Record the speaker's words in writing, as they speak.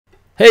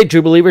Hey,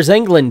 True Believers,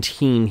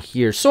 Englentine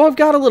here. So I've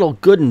got a little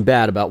good and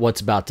bad about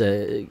what's about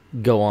to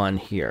go on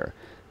here.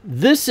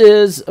 This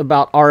is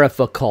about F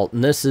Occault,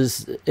 and this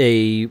is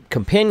a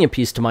companion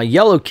piece to my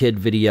Yellow Kid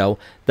video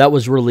that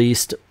was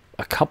released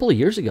a couple of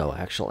years ago,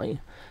 actually.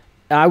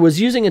 I was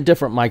using a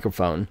different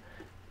microphone,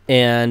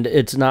 and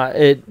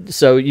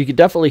so you could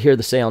definitely hear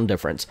the sound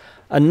difference.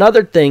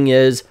 Another thing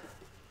is,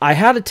 I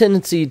had a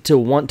tendency to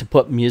want to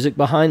put music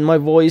behind my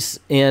voice,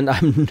 and I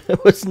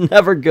was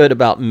never good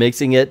about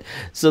mixing it.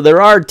 So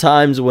there are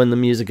times when the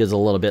music is a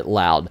little bit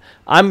loud.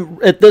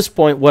 At this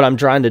point, what I'm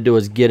trying to do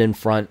is get in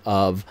front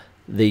of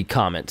the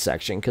comment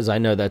section, because I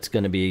know that's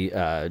going to be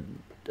a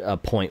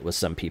point with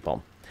some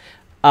people.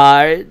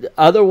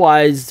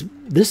 Otherwise,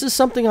 this is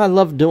something I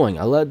love doing.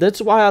 That's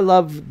why I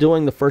love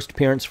doing the First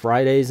Appearance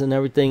Fridays and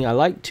everything. I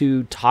like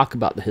to talk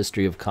about the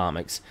history of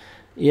comics.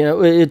 You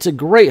know, it's a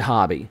great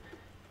hobby.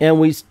 And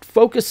we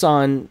focus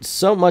on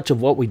so much of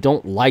what we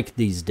don't like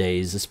these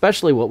days,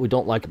 especially what we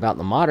don't like about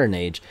the modern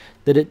age,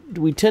 that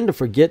we tend to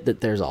forget that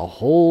there's a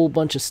whole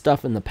bunch of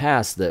stuff in the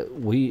past that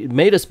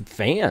made us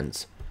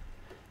fans.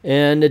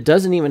 And it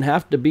doesn't even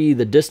have to be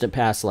the distant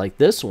past like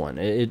this one.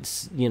 It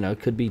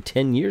could be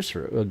 10 years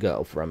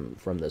ago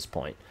from this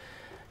point.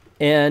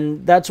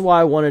 And that's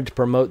why I wanted to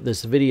promote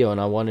this video,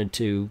 and I wanted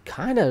to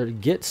kind of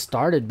get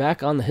started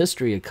back on the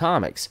history of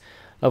comics.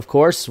 Of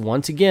course,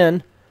 once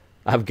again,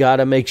 I've got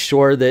to make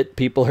sure that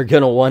people are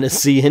going to want to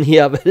see any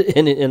of it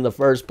in the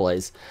first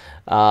place.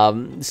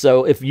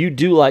 So if you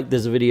do like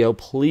this video,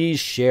 please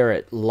share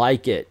it,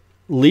 like it,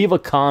 leave a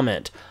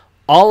comment.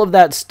 All of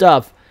that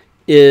stuff,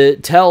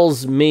 it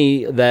tells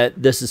me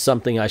that this is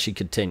something I should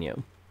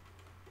continue.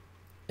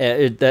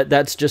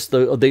 That's just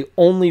the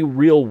only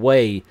real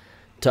way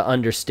to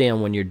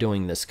understand when you're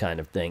doing this kind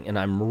of thing, and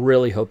I'm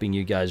really hoping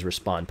you guys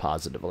respond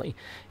positively.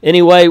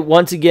 Anyway,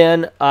 once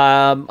again,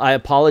 I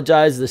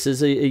apologize. This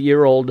is a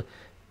year old,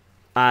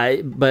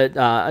 but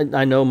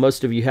I know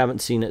most of you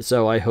haven't seen it,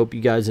 so I hope you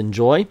guys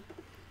enjoy.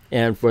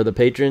 And for the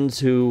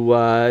patrons who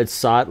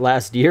saw it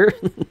last year,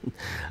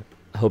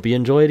 I hope you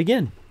enjoy it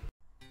again.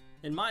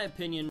 In my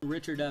opinion,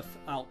 Richard F.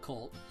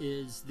 Outcault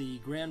is the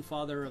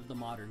grandfather of the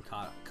modern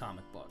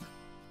comic book.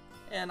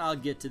 And I'll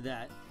get to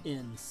that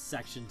in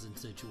sections and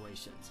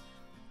situations.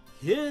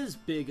 His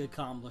big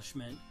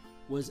accomplishment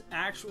was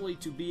actually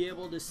to be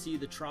able to see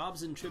the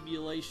trials and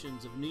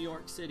tribulations of New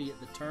York City at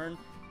the turn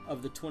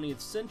of the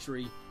 20th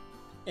century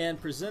and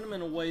present them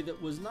in a way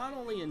that was not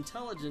only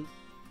intelligent,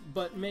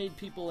 but made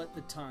people at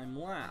the time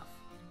laugh.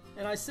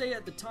 And I say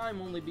at the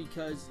time only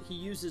because he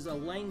uses a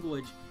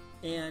language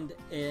and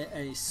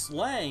a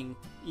slang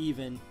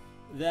even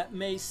that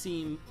may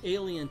seem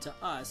alien to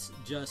us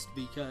just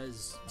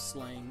because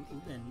slang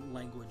and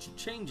language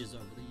changes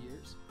over the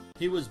years.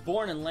 He was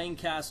born in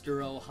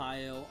Lancaster,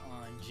 Ohio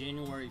on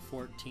January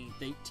 14,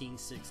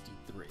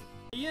 1863.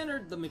 He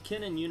entered the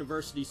McKinnon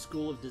University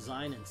School of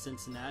Design in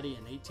Cincinnati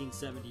in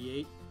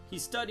 1878. He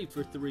studied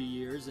for 3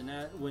 years, and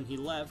when he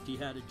left, he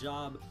had a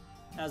job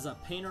as a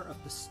painter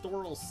of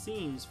pastoral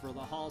scenes for the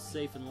Hall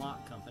Safe and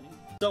Lock Company.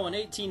 So in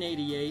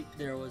 1888,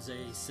 there was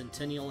a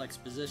centennial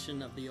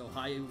exposition of the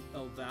Ohio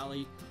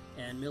Valley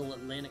and Middle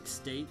Atlantic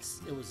states.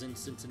 It was in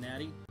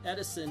Cincinnati.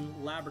 Edison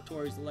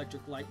Laboratories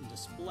Electric Light and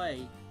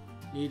Display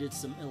needed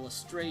some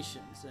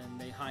illustrations, and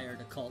they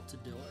hired a cult to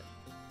do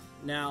it.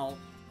 Now,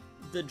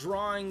 the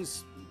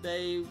drawings,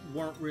 they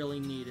weren't really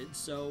needed,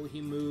 so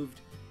he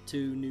moved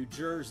to New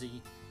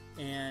Jersey,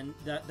 and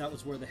that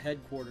was where the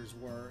headquarters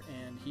were,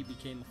 and he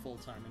became a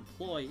full-time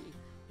employee.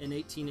 In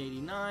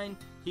 1889,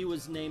 he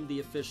was named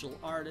the official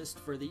artist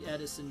for the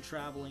Edison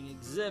traveling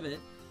exhibit,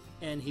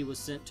 and he was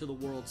sent to the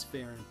World's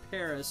Fair in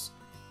Paris,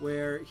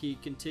 where he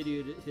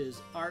continued his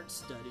art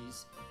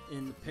studies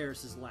in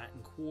Paris's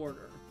Latin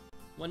Quarter.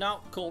 When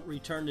Outcault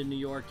returned to New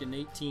York in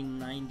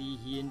 1890,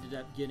 he ended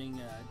up getting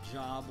a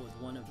job with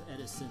one of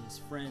Edison's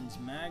friends'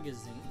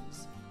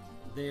 magazines.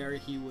 There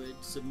he would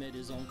submit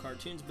his own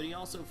cartoons, but he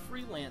also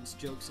freelanced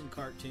jokes and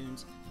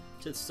cartoons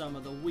to some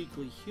of the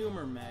weekly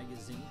humor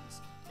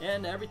magazines.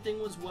 And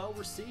everything was well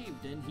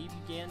received, and he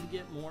began to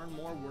get more and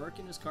more work,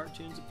 and his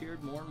cartoons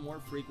appeared more and more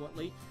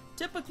frequently,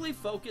 typically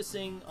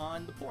focusing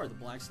on the poor, the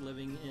blacks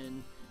living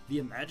in the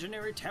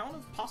imaginary town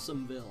of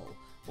Possumville,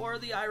 or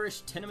the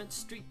Irish tenement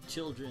street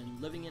children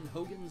living in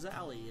Hogan's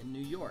Alley in New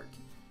York.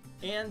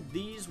 And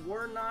these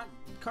were not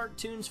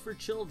cartoons for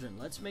children.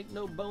 Let's make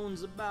no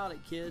bones about it,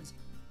 kids.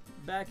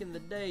 Back in the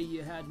day,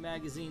 you had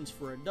magazines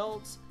for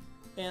adults,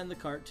 and the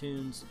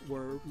cartoons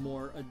were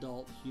more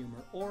adult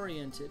humor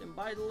oriented. And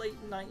by the late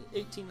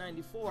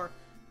 1894,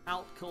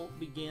 Outcault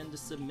began to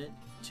submit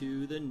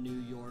to the New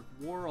York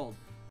World.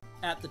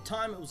 At the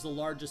time, it was the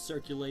largest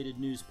circulated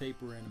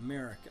newspaper in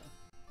America.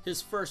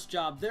 His first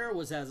job there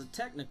was as a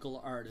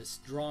technical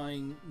artist,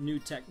 drawing new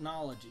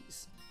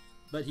technologies,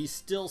 but he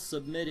still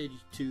submitted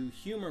to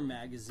humor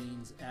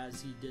magazines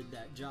as he did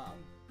that job.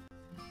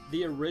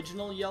 The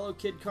original Yellow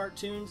Kid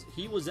cartoons,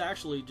 he was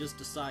actually just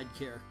a side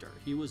character.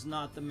 He was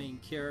not the main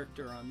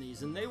character on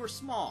these, and they were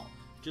small.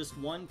 Just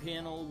one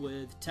panel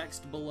with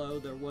text below.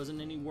 There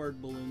wasn't any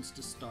word balloons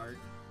to start.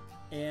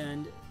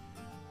 And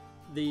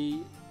the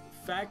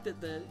fact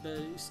that they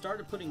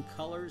started putting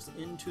colors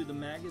into the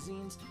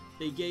magazines,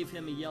 they gave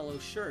him a yellow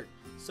shirt.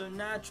 So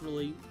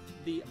naturally,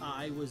 the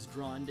eye was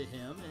drawn to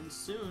him, and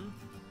soon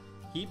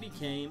he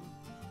became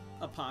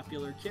a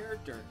popular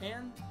character.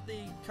 And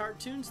the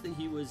cartoons that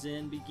he was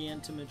in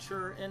began to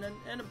mature, and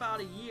in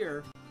about a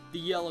year, the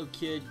Yellow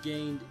Kid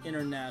gained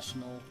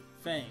international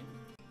fame.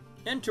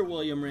 Enter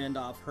William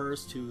Randolph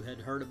Hearst, who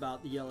had heard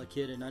about the Yellow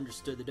Kid and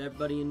understood that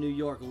everybody in New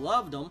York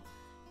loved him.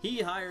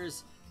 He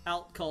hires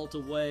Outcault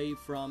away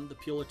from the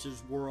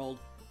Pulitzer's world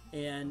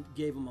and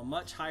gave him a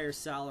much higher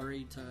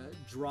salary to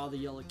draw the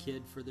Yellow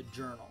Kid for the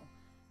Journal.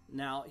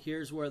 Now,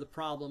 here's where the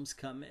problems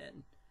come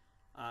in.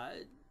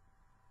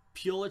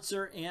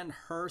 Pulitzer and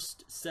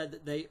Hearst said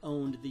that they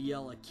owned the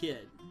Yellow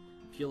Kid.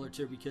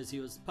 Pulitzer because he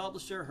was the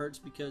publisher,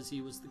 Hearst because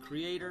he was the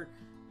creator,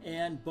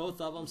 and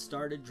both of them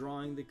started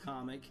drawing the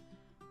comic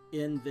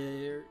in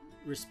their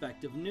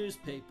respective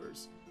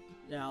newspapers.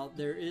 Now,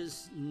 there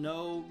is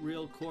no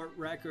real court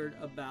record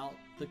about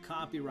the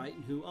copyright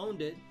and who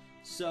owned it,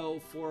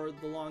 so for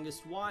the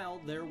longest while,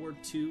 there were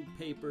two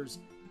papers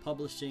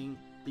publishing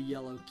the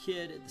Yellow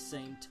Kid at the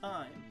same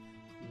time.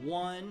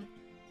 One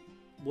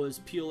was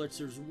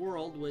Pulitzer's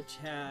World, which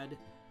had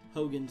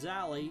Hogan's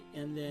Alley,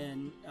 and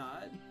then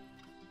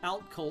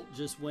Outcault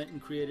just went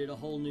and created a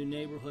whole new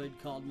neighborhood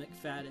called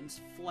McFadden's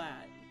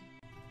Flat.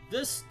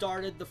 This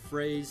started the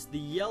phrase the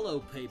Yellow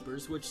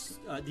Papers, which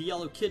the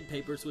Yellow Kid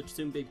Papers, which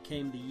soon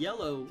became the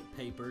Yellow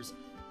Papers.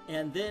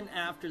 And then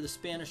after the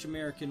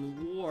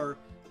Spanish-American War,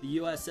 the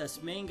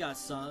USS Maine got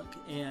sunk,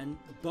 and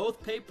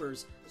both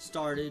papers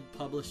started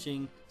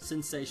publishing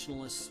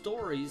sensationalist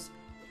stories,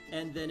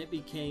 and then it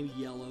became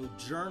yellow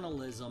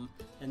journalism,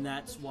 and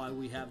that's why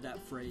we have that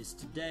phrase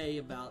today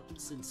about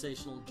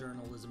sensational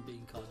journalism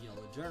being called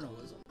yellow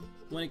journalism.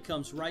 When it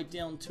comes right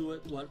down to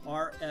it, what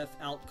R.F.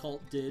 Outcault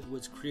did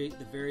was create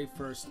the very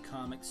first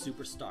comic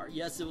superstar.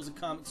 Yes, it was a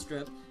comic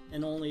strip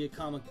and only a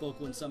comic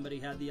book when somebody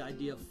had the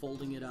idea of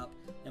folding it up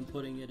and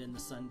putting it in the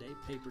Sunday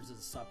papers as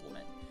a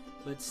supplement.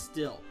 But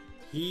still,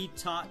 he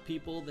taught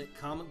people that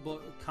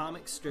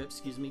comic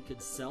strips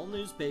could sell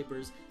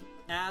newspapers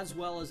as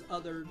well as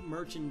other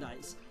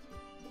merchandise.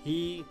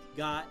 He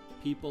got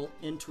people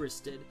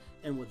interested,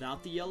 and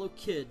without the Yellow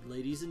Kid,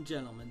 ladies and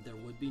gentlemen, there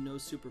would be no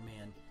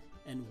Superman,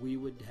 and we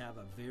would have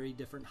a very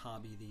different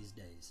hobby these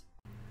days.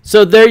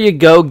 So there you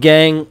go,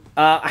 gang.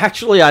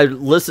 Actually, I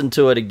listened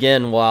to it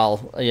again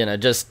while,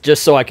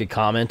 just so I could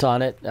comment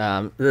on it.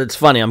 It's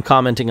funny, I'm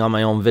commenting on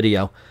my own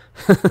video.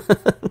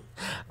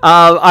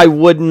 I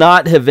would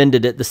not have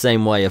ended it the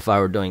same way if I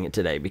were doing it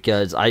today,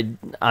 because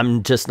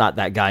I'm just not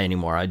that guy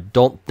anymore. I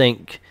don't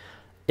think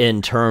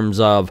in terms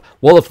of,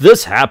 well, if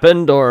this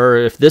happened or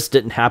if this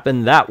didn't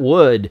happen, that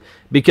would,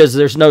 because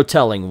there's no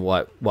telling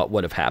what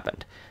would have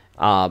happened.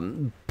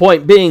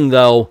 Point being,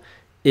 though,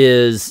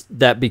 is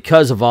that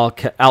because of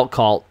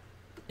Outcault,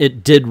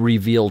 it did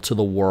reveal to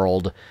the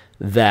world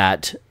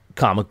that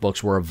comic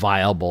books were a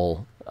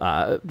viable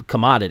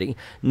commodity.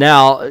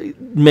 Now,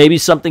 maybe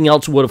something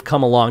else would have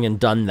come along and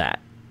done that.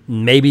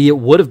 Maybe it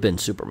would have been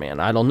Superman.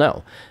 I don't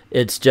know.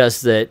 It's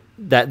just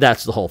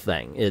that's the whole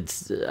thing.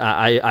 It's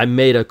I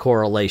made a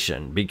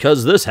correlation.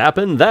 Because this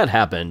happened, that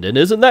happened. And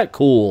isn't that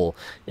cool?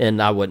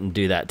 And I wouldn't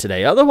do that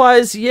today.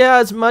 Otherwise, yeah,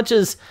 as much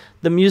as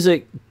the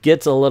music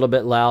gets a little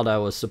bit loud, I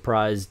was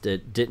surprised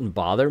it didn't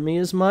bother me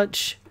as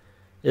much.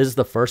 Is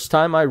the first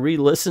time I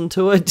re-listened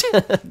to it.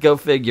 Go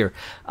figure.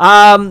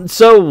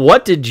 So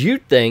what did you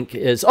think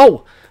is...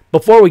 Oh,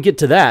 before we get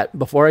to that,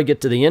 before I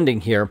get to the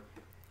ending here,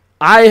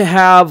 I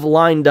have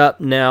lined up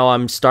now,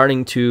 I'm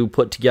starting to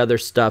put together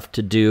stuff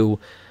to do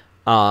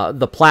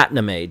the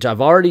Platinum Age.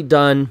 I've already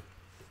done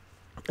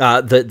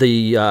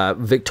the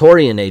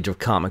Victorian Age of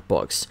comic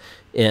books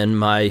in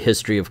my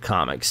history of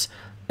comics,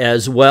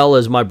 as well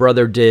as my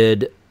brother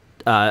did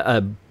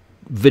a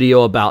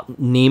video about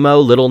Nemo,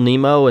 Little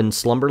Nemo, and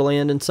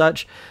Slumberland and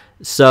such.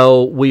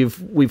 So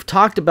we've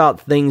talked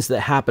about things that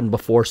happened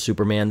before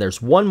Superman.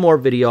 There's one more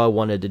video I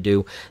wanted to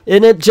do,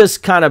 and it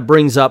just kind of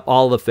brings up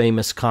all the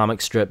famous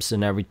comic strips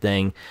and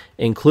everything,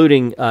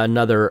 including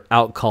another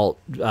Outcault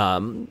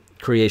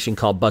creation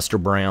called Buster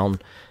Brown.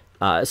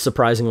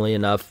 Surprisingly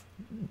enough,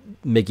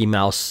 Mickey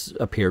Mouse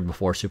appeared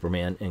before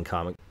Superman in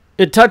comic.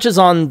 It touches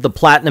on the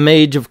Platinum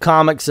Age of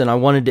comics, and I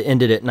wanted to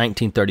end it at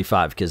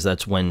 1935 because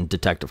that's when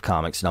Detective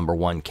Comics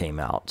 #1 came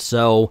out.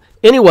 So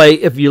anyway,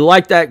 if you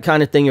like that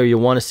kind of thing or you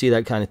want to see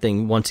that kind of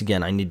thing, once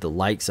again, I need the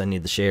likes, I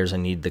need the shares, I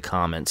need the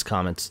comments,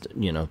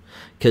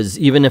 because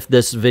even if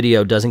this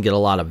video doesn't get a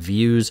lot of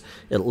views,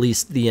 at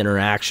least the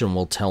interaction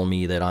will tell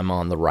me that I'm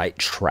on the right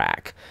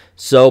track.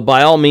 So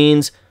by all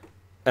means,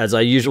 as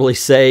I usually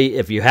say,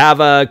 if you have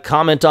a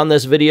comment on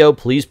this video,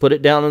 please put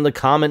it down in the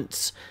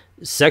comments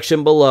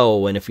section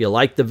below, and if you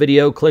like the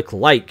video, click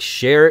like,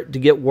 share it to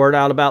get word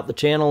out about the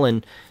channel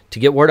and to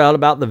get word out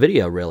about the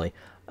video, really.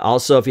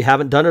 Also, if you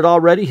haven't done it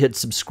already, hit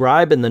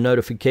subscribe and the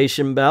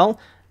notification bell.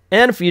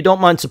 And if you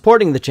don't mind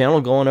supporting the channel,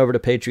 going over to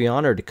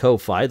Patreon or to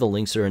Ko-Fi, the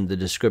links are in the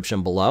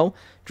description below.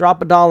 Drop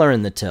 $1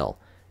 in the till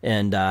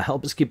and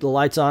help us keep the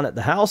lights on at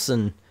the house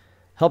and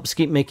helps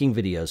keep making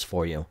videos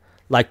for you.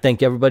 I'd like to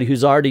thank everybody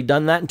who's already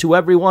done that, and to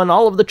everyone,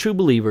 all of the true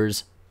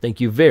believers, thank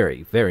you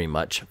very, very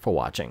much for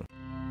watching.